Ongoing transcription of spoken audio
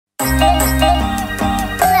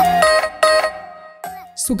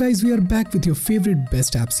So guys, we are back with your favorite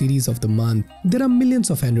best app series of the month. There are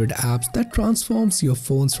millions of Android apps that transforms your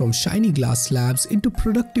phones from shiny glass slabs into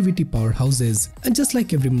productivity powerhouses. And just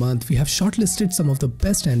like every month, we have shortlisted some of the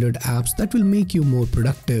best Android apps that will make you more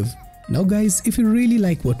productive. Now guys, if you really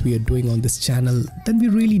like what we are doing on this channel, then we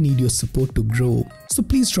really need your support to grow. So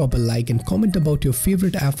please drop a like and comment about your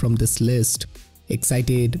favorite app from this list.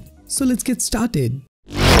 Excited? So let's get started.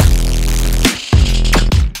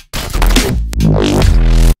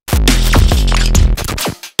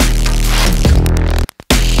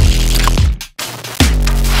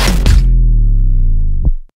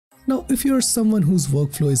 Now, if you are someone whose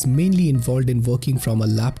workflow is mainly involved in working from a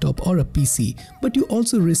laptop or a PC, but you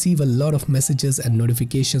also receive a lot of messages and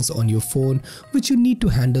notifications on your phone which you need to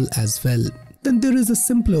handle as well, then there is a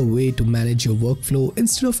simpler way to manage your workflow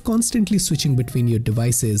instead of constantly switching between your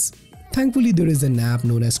devices. Thankfully, there is an app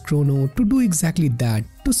known as Chrono to do exactly that,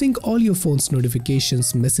 to sync all your phone's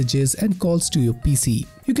notifications, messages and calls to your PC.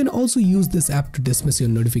 You can also use this app to dismiss your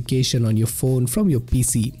notification on your phone from your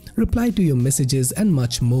PC, reply to your messages and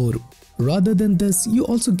much more. Rather than this, you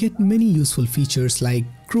also get many useful features like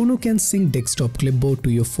Chrono can sync desktop clipboard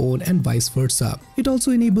to your phone and vice versa. It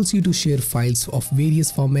also enables you to share files of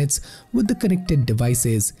various formats with the connected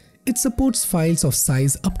devices. It supports files of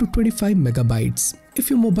size up to 25 megabytes.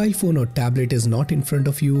 If your mobile phone or tablet is not in front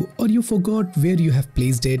of you or you forgot where you have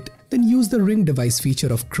placed it, then use the ring device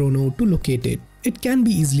feature of Chrono to locate it. It can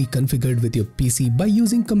be easily configured with your PC by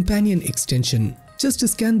using Companion extension. Just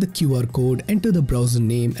scan the QR code, enter the browser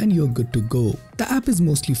name and you're good to go. The app is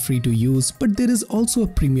mostly free to use, but there is also a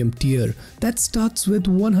premium tier that starts with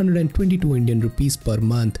 122 Indian rupees per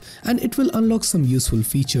month and it will unlock some useful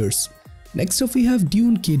features. Next up we have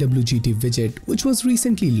Dune KWGT widget, which was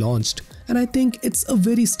recently launched, and I think it's a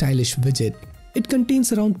very stylish widget. It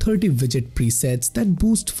contains around 30 widget presets that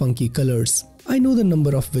boost funky colors. I know the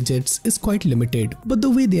number of widgets is quite limited, but the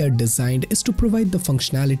way they are designed is to provide the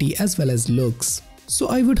functionality as well as looks. So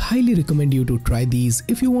I would highly recommend you to try these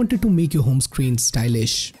if you wanted to make your home screen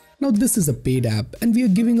stylish. Now this is a paid app and we are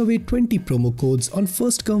giving away 20 promo codes on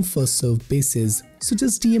first come first serve basis. So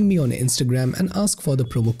just DM me on Instagram and ask for the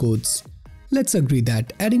promo codes. Let's agree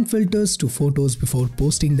that adding filters to photos before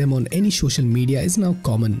posting them on any social media is now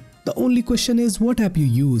common. The only question is what app you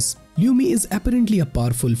use. Lumi is apparently a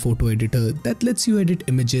powerful photo editor that lets you edit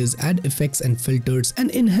images, add effects and filters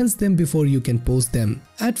and enhance them before you can post them.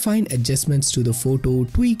 Add fine adjustments to the photo,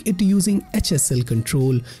 tweak it using HSL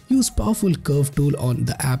control, use powerful curve tool on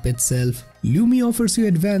the app itself. Lumi offers you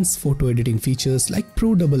advanced photo editing features like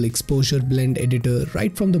Pro Double Exposure Blend Editor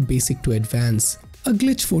right from the basic to advanced. A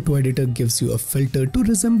glitch photo editor gives you a filter to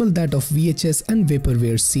resemble that of VHS and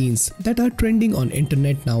vaporware scenes that are trending on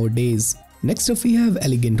internet nowadays. Next up we have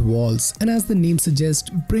Elegant Walls, and as the name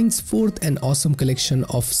suggests, brings forth an awesome collection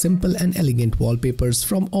of simple and elegant wallpapers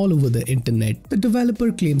from all over the internet. The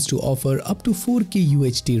developer claims to offer up to 4K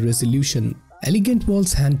UHD resolution. Elegant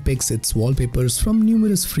Walls handpicks its wallpapers from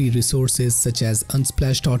numerous free resources such as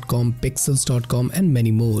unsplash.com, pixels.com and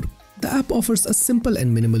many more. The app offers a simple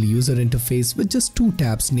and minimal user interface with just two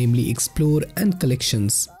tabs, namely Explore and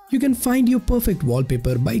Collections. You can find your perfect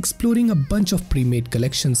wallpaper by exploring a bunch of pre-made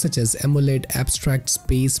collections such as AMOLED, Abstract,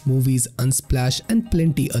 Space, Movies, Unsplash and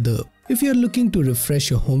plenty other. If you are looking to refresh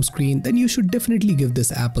your home screen, then you should definitely give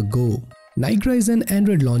this app a go. Nigra is an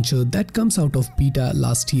Android launcher that comes out of beta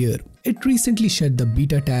last year. It recently shed the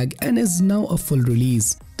beta tag and is now a full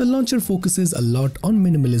release. The launcher focuses a lot on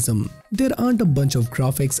minimalism. There aren't a bunch of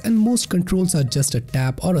graphics and most controls are just a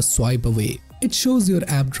tap or a swipe away. It shows your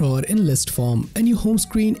app drawer in list form and your home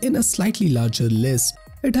screen in a slightly larger list.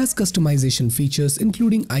 It has customization features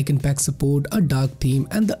including icon pack support, a dark theme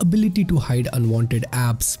and the ability to hide unwanted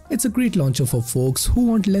apps. It's a great launcher for folks who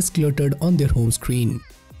want less cluttered on their home screen.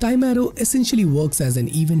 Time Arrow essentially works as an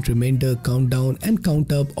event reminder, countdown and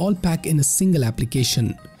count up all packed in a single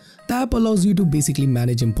application. The app allows you to basically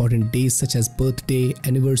manage important days such as birthday,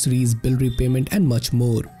 anniversaries, bill repayment and much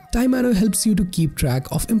more. Time Arrow helps you to keep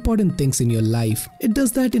track of important things in your life. It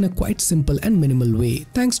does that in a quite simple and minimal way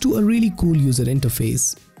thanks to a really cool user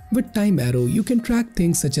interface. With Time Arrow, you can track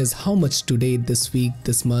things such as how much today, this week,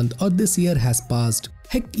 this month or this year has passed.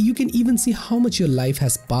 Heck, you can even see how much your life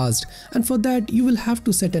has passed, and for that you will have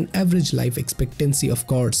to set an average life expectancy, of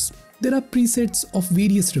course. There are presets of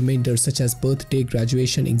various reminders such as birthday,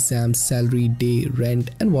 graduation, exams, salary, day,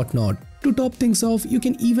 rent and whatnot. To top things off, you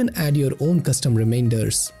can even add your own custom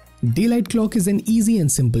reminders. Daylight Clock is an easy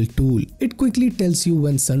and simple tool. It quickly tells you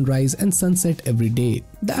when sunrise and sunset every day.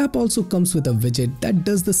 The app also comes with a widget that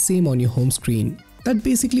does the same on your home screen. That's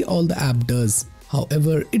basically all the app does.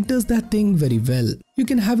 However, it does that thing very well. You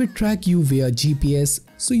can have it track you via GPS,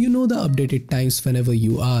 so you know the updated times whenever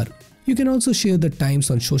you are. You can also share the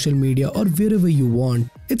times on social media or wherever you want.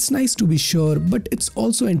 It's nice to be sure, but it's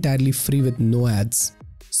also entirely free with no ads.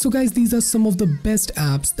 So guys, these are some of the best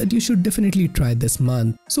apps that you should definitely try this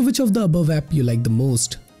month. So which of the above app you like the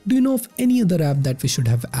most? Do you know of any other app that we should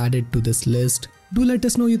have added to this list? Do let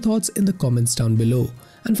us know your thoughts in the comments down below.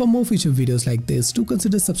 And for more future videos like this, do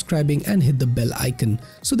consider subscribing and hit the bell icon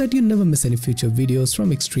so that you never miss any future videos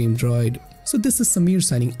from Extreme Droid. So this is Samir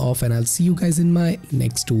signing off, and I'll see you guys in my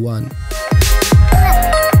next one.